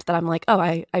found that I'm like, oh,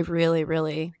 I really,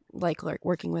 really like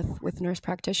working with nurse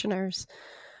practitioners.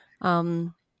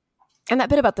 And that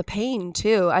bit about the pain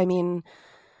too. I mean,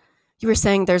 you were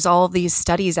saying there's all of these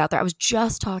studies out there. I was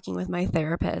just talking with my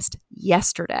therapist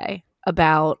yesterday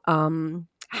about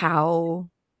how,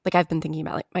 like, I've been thinking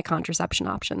about like my contraception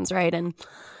options, right? And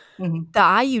Mhm. the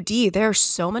IUD, there are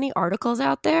so many articles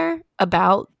out there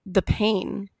about the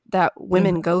pain that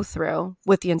women go through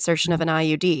with the insertion of an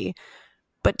IUD,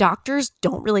 but doctors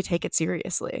don't really take it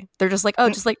seriously. They're just like, oh,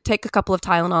 just like take a couple of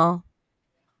Tylenol,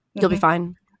 you'll be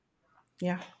fine.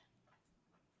 Yeah.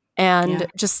 And Yeah.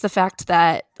 just the fact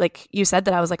that, like you said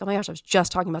that, I was like, oh my gosh, I was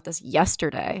just talking about this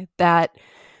yesterday, that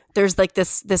there's like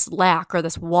this lack or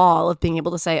this wall of being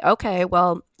able to say, okay,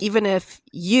 well, even if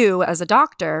you as a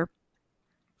doctor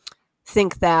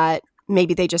think that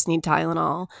maybe they just need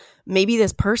Tylenol, maybe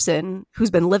this person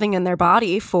who's been living in their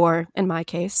body for, in my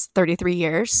case, 33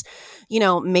 years,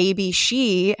 maybe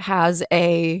she has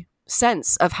a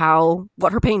sense of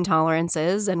what her pain tolerance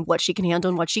is and what she can handle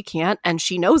and what she can't. And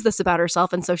she knows this about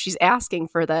herself. And so she's asking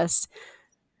for this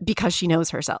because she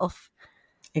knows herself.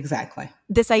 Exactly.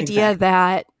 This idea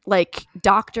that like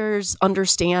doctors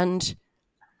understand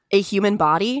a human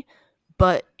body,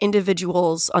 but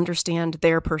individuals understand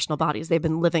their personal bodies. They've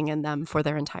been living in them for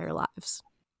their entire lives.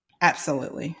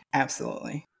 Absolutely.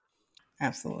 Absolutely.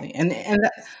 Absolutely. And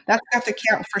that's got to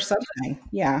count for something.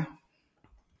 Yeah.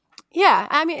 Yeah,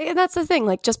 I mean, that's the thing.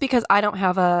 Like, just because I don't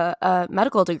have a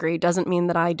medical degree doesn't mean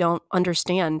that I don't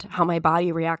understand how my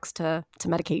body reacts to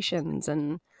medications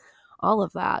and all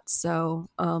of that. So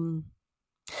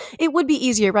it would be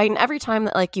easier, right? And every time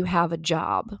that like you have a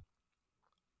job,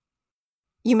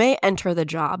 you may enter the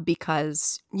job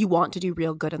because you want to do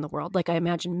real good in the world. Like I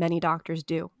imagine many doctors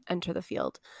do enter the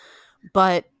field.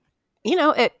 But,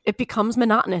 it becomes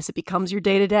monotonous. It becomes your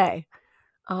day to day.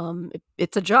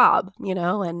 It's a job,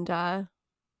 and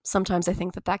sometimes I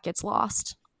think that gets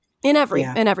lost in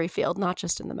every field, not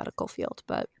just in the medical field,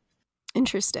 but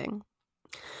interesting.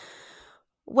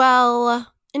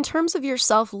 Well, In terms of your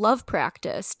self-love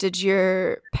practice, did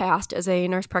your past as a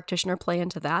nurse practitioner play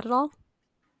into that at all?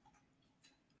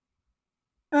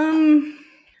 Um,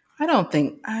 I don't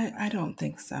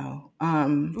think so.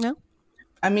 No?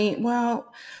 I mean,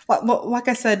 like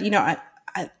I said,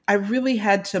 I really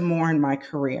had to mourn my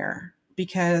career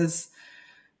because,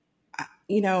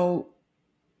 you know,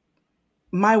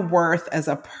 my worth as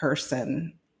a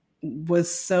person was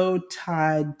so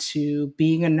tied to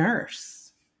being a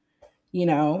nurse,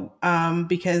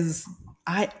 because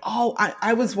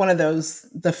I was one of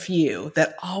the few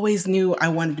that always knew I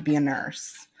wanted to be a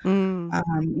nurse.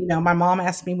 Mm. My mom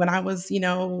asked me when I was, a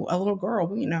little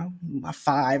girl, a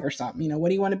 5 or something, what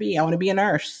do you want to be? I want to be a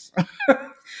nurse.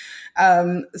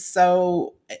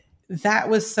 So that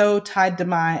was so tied to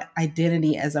my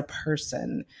identity as a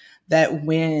person that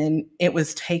when it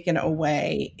was taken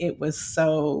away, it was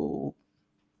so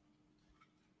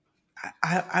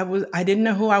I didn't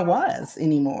know who I was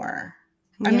anymore.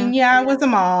 I Yeah. mean, yeah, I was a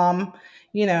mom,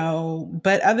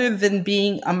 but other than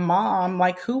being a mom,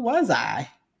 like who was I?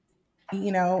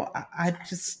 I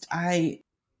just I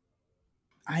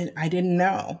didn't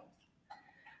know.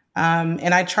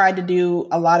 And I tried to do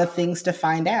a lot of things to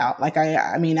find out. Like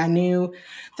I mean, I knew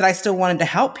that I still wanted to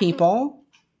help people,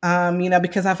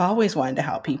 because I've always wanted to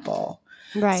help people.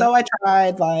 Right. So I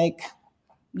tried like,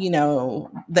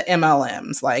 the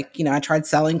MLMs, like, I tried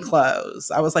selling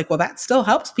clothes. I was like, well, that still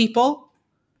helps people.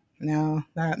 No,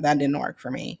 that didn't work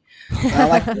for me. So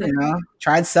like,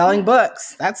 tried selling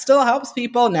books. That still helps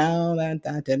people. No,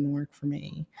 that didn't work for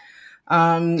me.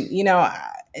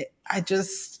 I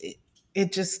just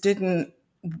it just didn't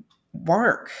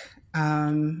work.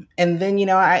 And then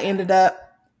I ended up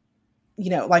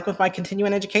like with my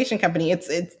continuing education company,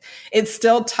 it's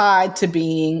still tied to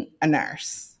being a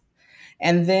nurse.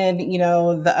 And then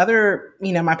the other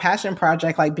my passion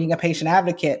project, like being a patient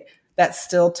advocate, that's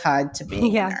still tied to being a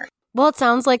Yeah. nurse. Well, it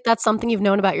sounds like that's something you've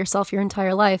known about yourself your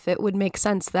entire life. It would make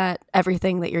sense that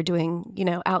everything that you're doing,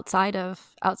 outside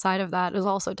of that is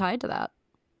also tied to that.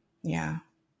 Yeah. Yeah.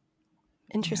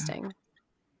 Interesting.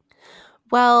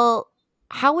 Well,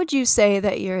 how would you say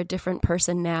that you're a different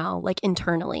person now, like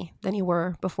internally, than you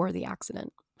were before the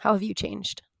accident? How have you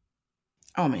changed?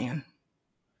 Oh man,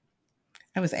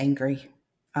 I was angry.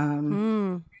 Um,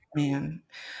 Mm. Man,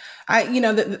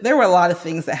 there were a lot of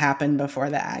things that happened before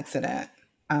the accident.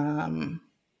 Um,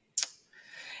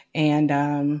 and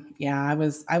yeah, I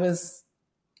was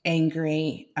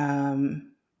angry. And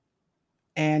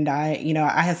I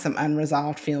had some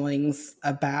unresolved feelings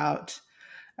about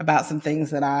some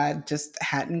things that I just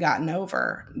hadn't gotten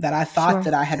over that I thought Sure.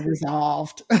 that I had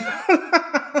resolved.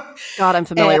 God, I'm And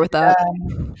familiar with that.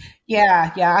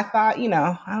 yeah, I thought,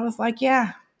 I was like,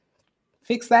 yeah,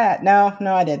 fix that. No,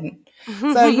 no, I didn't.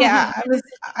 So yeah,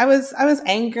 I was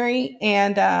angry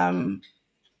and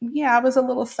yeah, I was a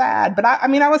little sad, but I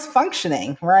mean, I was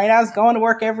functioning, right? I was going to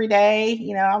work every day.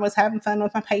 I was having fun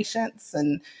with my patients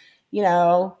and,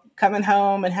 coming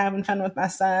home and having fun with my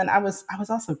son. I was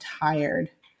also tired.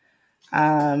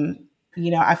 Um,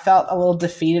 I felt a little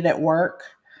defeated at work.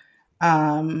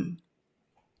 Um,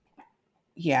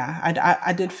 yeah,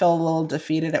 I did feel a little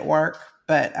defeated at work,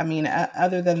 but I mean,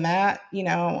 other than that,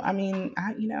 I mean,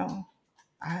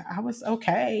 I was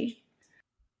okay,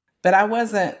 but I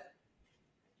wasn't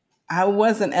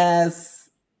as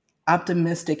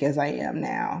optimistic as I am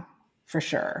now, for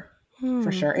sure. For Hmm.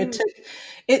 sure.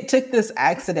 It took this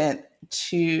accident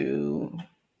to,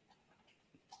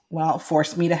 well,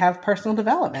 force me to have personal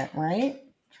development, right?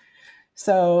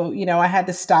 So, I had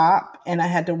to stop and I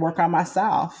had to work on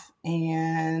myself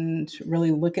and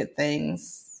really look at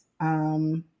things.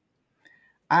 I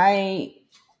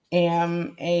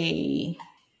am a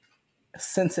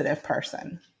sensitive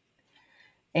person.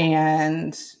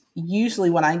 And usually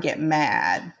when I get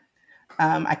mad,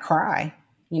 I cry.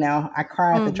 I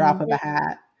cry at the drop Hmm. of a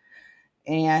hat.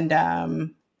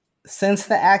 And since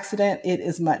the accident,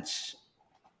 it's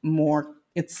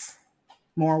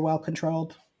more well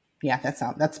controlled. Yeah,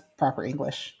 that's proper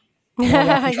English. More well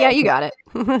Yeah, controlled. you got it.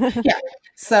 Yeah.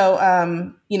 So,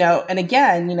 and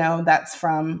again, that's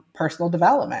from personal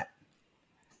development.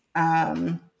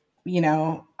 Um, you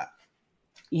know,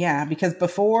 yeah, because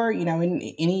before,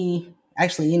 in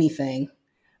actually anything,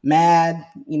 mad,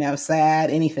 sad,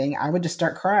 anything, I would just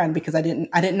start crying because I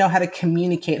didn't know how to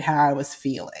communicate how I was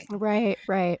feeling. Right,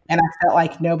 right. And I felt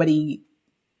like nobody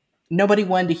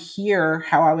wanted to hear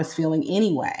how I was feeling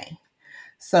anyway.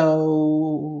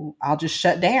 So I'll just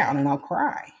shut down and I'll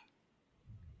cry.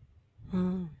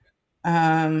 Mm.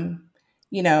 And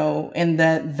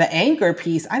the anger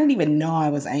piece, I didn't even know I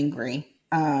was angry.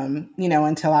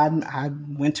 until I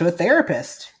went to a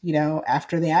therapist,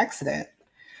 after the accident.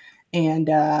 And,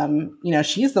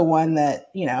 she's the one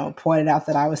that, pointed out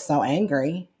that I was so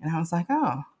angry. And I was like,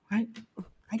 oh,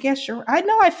 I guess I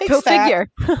know I Go fixed that. figure.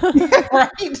 Right.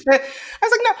 I was like,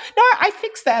 no, I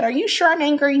fixed that. Are you sure I'm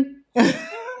angry?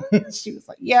 She was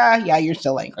like, yeah, you're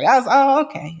still angry. I was, oh,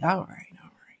 okay. All right.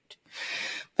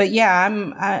 But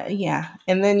yeah, yeah.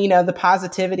 And then, the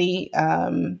positivity,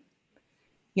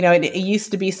 it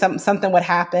used to be something would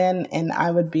happen and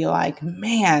I would be like,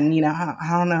 man, I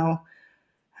don't know.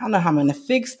 I don't know how I'm going to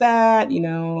fix that.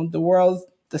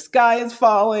 The sky is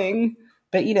falling,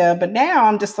 but now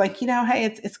I'm just like, hey,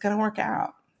 it's going to work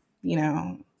out,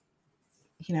 and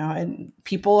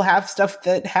people have stuff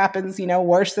that happens,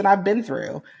 worse than I've been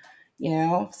through,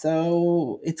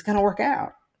 so it's going to work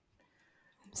out.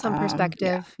 Some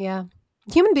perspective. Yeah.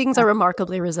 Human beings are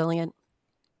remarkably resilient.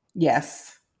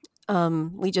 Yes.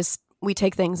 We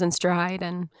take things in stride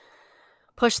and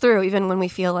push through even when we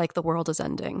feel like the world is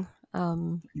ending.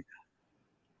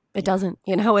 It doesn't,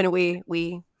 and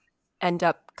we end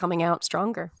up coming out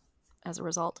stronger as a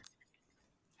result.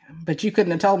 But you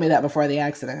couldn't have told me that before the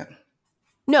accident.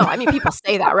 No, I mean, people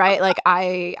say that, right? Like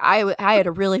I had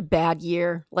a really bad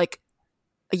year, like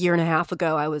a year and a half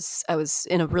ago. I was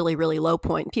in a really, really low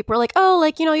point. People were like, oh,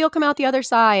 like, you'll come out the other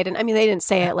side. And I mean, they didn't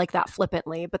say it like that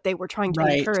flippantly, but they were trying to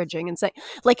be encouraging and say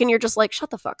like, and you're just like, shut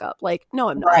the fuck up. Like, no,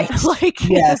 I'm not. Right. Like,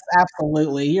 yes,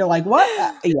 absolutely. You're like, what?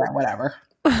 Yeah, whatever.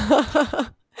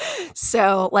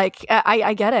 So like,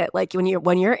 I get it. Like when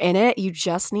you're in it, you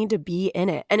just need to be in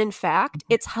it. And in fact,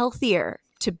 it's healthier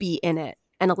to be in it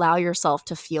and allow yourself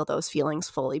to feel those feelings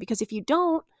fully. Because if you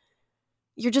don't,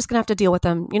 you're just going to have to deal with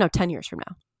them, 10 years from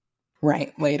now.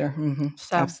 Right. Later. Mm-hmm.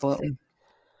 So, absolutely.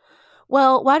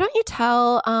 Well, why don't you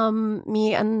tell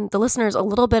me and the listeners a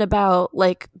little bit about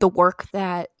like the work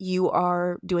that you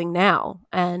are doing now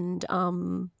and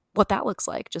what that looks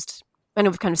like? I know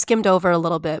we've kind of skimmed over a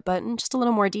little bit, but in just a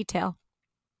little more detail.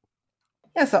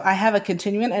 Yeah. So I have a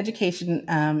continuing education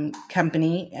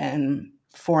company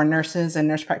for nurses and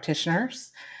nurse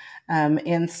practitioners.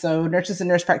 And so nurses and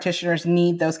nurse practitioners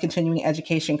need those continuing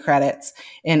education credits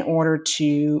in order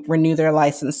to renew their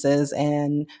licenses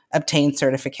and obtain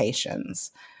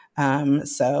certifications.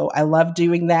 So I love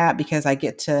doing that because I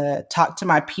get to talk to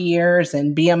my peers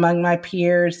and be among my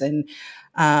peers. And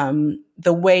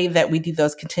the way that we do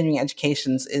those continuing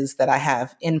educations is that I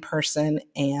have in-person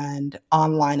and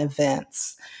online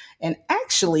events. And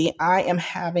actually, I am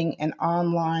having an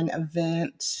online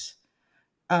event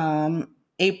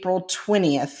April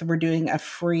 20th. We're doing a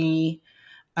free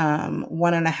 1.5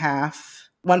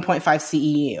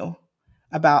 CEU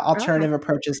about alternative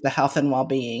approaches to health and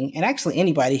well-being. And actually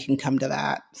anybody can come to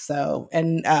that. So,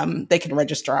 and they can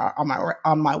register on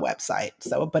my website.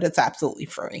 So, but it's absolutely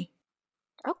free.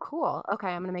 Oh, cool. Okay.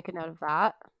 I'm going to make a note of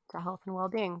that. To health and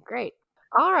well-being. Great.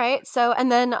 All right. So,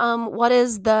 and then what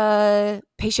is the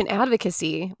patient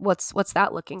advocacy? What's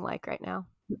that looking like right now?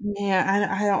 Yeah,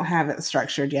 I don't have it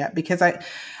structured yet because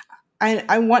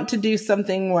I want to do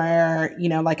something where,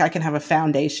 like I can have a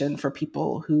foundation for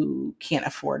people who can't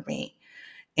afford me.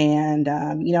 And,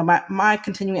 my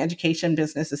continuing education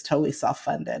business is totally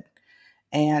self-funded.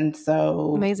 And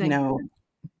so, Amazing.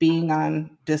 Being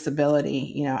on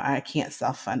disability, I can't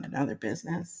self-fund another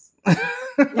business.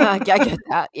 Yeah, I get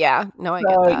that. Yeah. No, I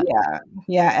get that.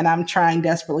 Yeah. And I'm trying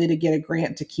desperately to get a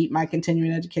grant to keep my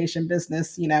continuing education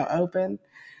business, open.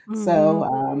 Mm-hmm.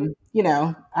 So,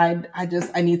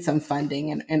 I need some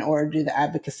funding in order to do the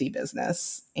advocacy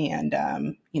business and,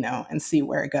 and see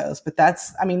where it goes. But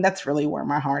that's really where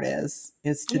my heart is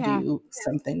to do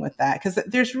something with that. Because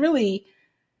there's really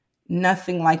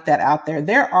nothing like that out there.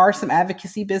 There are some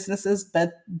advocacy businesses,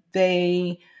 but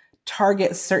they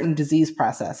target certain disease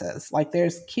processes. Like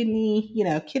there's kidney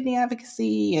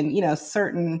advocacy and,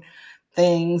 certain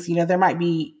things, there might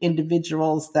be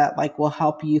individuals that like will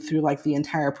help you through like the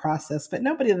entire process, but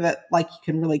nobody that like you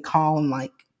can really call and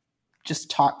like just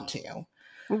talk to.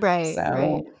 Right. So,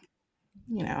 right.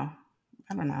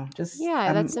 I don't know. Just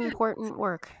that's important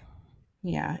work.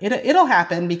 Yeah, it'll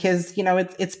happen because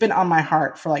it's been on my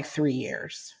heart for like 3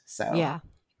 years. So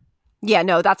yeah,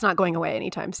 no, that's not going away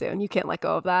anytime soon. You can't let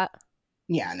go of that.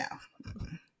 Yeah, no.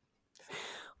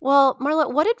 Well,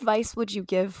 Marla, what advice would you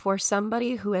give for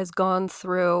somebody who has gone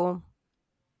through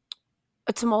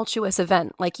a tumultuous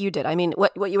event like you did? I mean,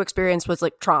 what you experienced was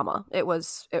like trauma. It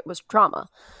was trauma.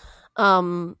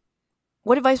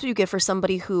 What advice would you give for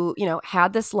somebody who,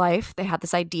 had this life, they had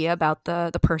this idea about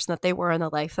the person that they were and the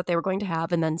life that they were going to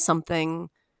have, and then something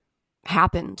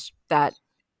happened that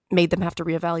made them have to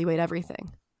reevaluate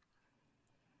everything?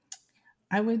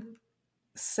 I would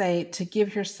say to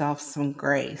give yourself some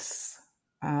grace.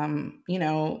 You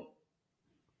know,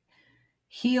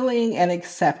 healing and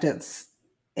acceptance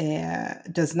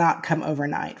does not come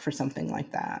overnight for something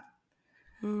like that.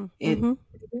 It Mm-hmm.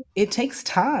 it takes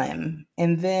time,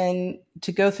 and then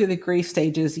to go through the grief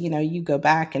stages, you know, you go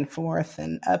back and forth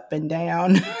and up and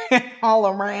down, all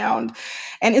around,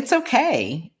 and it's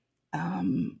okay.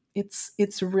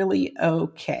 It's really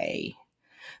okay.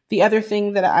 The other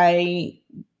thing that I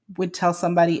would tell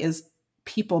somebody is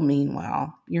people mean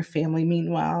well. Your family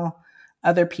mean well.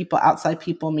 Other people, outside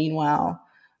people mean well.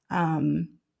 Um,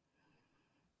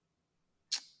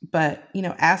 but you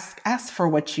know, ask for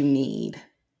what you need.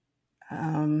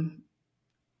 Um,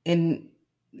 and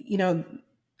you know,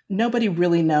 nobody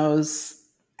really knows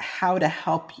how to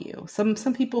help you. Some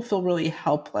people feel really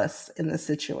helpless in the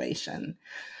situation.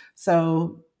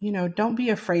 So, you know, don't be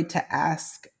afraid to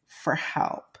ask for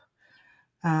help.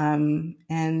 And,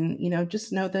 you know,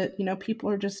 just know that, you know, people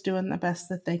are just doing the best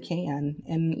that they can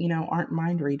and, you know, aren't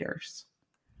mind readers.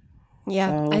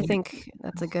 Yeah, I So think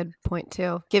that's a good point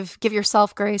too. Give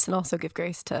yourself grace and also give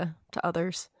grace to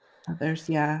others. others,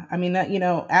 yeah. I mean, that, you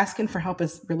know, asking for help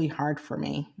is really hard for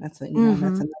me. That's, you know,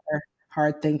 that's Mm-hmm. another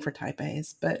hard thing for type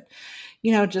A's. But,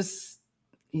 you know, just,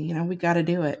 you know, we got to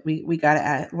do it. We got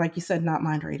to, like you said, not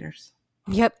mind readers.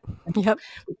 Yep. Yep.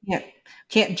 We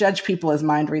can't judge people as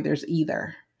mind readers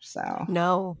either. So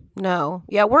No.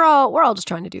 Yeah, we're all just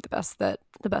trying to do the best that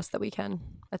we can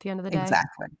at the end of the day.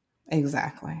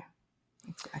 Exactly.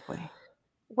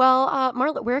 Well,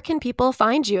 Marla, where can people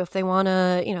find you if they want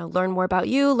to, you know, learn more about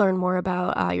you, learn more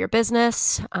about your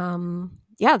business?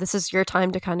 Yeah, this is your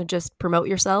time to kind of just promote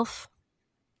yourself.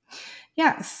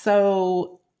 Yeah.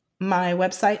 So my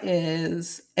website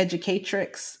is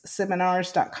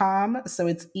educatrixseminars.com. So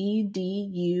it's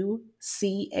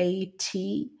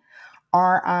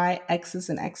EDUCATRIX as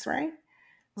an X-ray. Okay.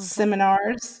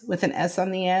 Seminars with an S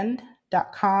on the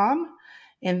end.com.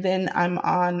 And then I'm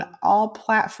on all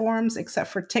platforms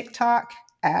except for TikTok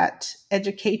at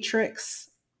Educatrix.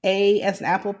 A as in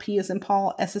Apple, P as in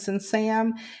Paul, S as in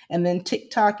Sam. And then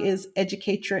TikTok is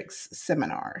Educatrix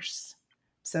Seminars.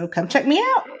 So come check me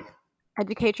out.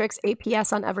 Educatrix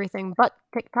APS on everything but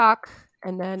TikTok,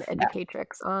 and then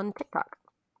Educatrix on TikTok.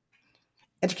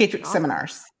 Educatrix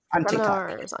Seminars on TikTok.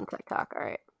 Seminars on TikTok. All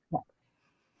right. Yeah.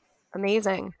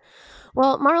 Amazing.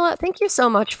 Well, Marla, thank you so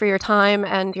much for your time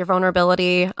and your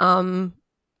vulnerability.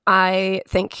 I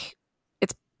think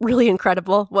it's really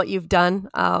incredible what you've done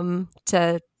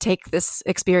to take this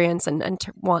experience and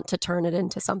to want to turn it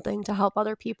into something to help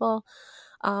other people.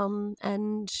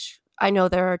 And I know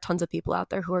there are tons of people out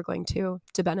there who are going to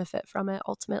benefit from it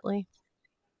ultimately.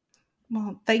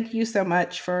 Well, thank you so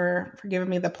much for giving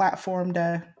me the platform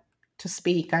to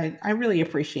speak. I really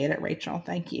appreciate it, Rachel.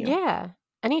 Thank you. Yeah.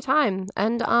 Anytime.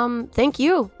 And thank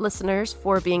you, listeners,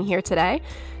 for being here today.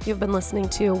 You've been listening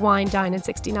to Wine, Dine, and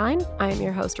 69. I am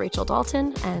your host, Rachel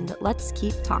Dalton, and let's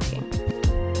keep talking.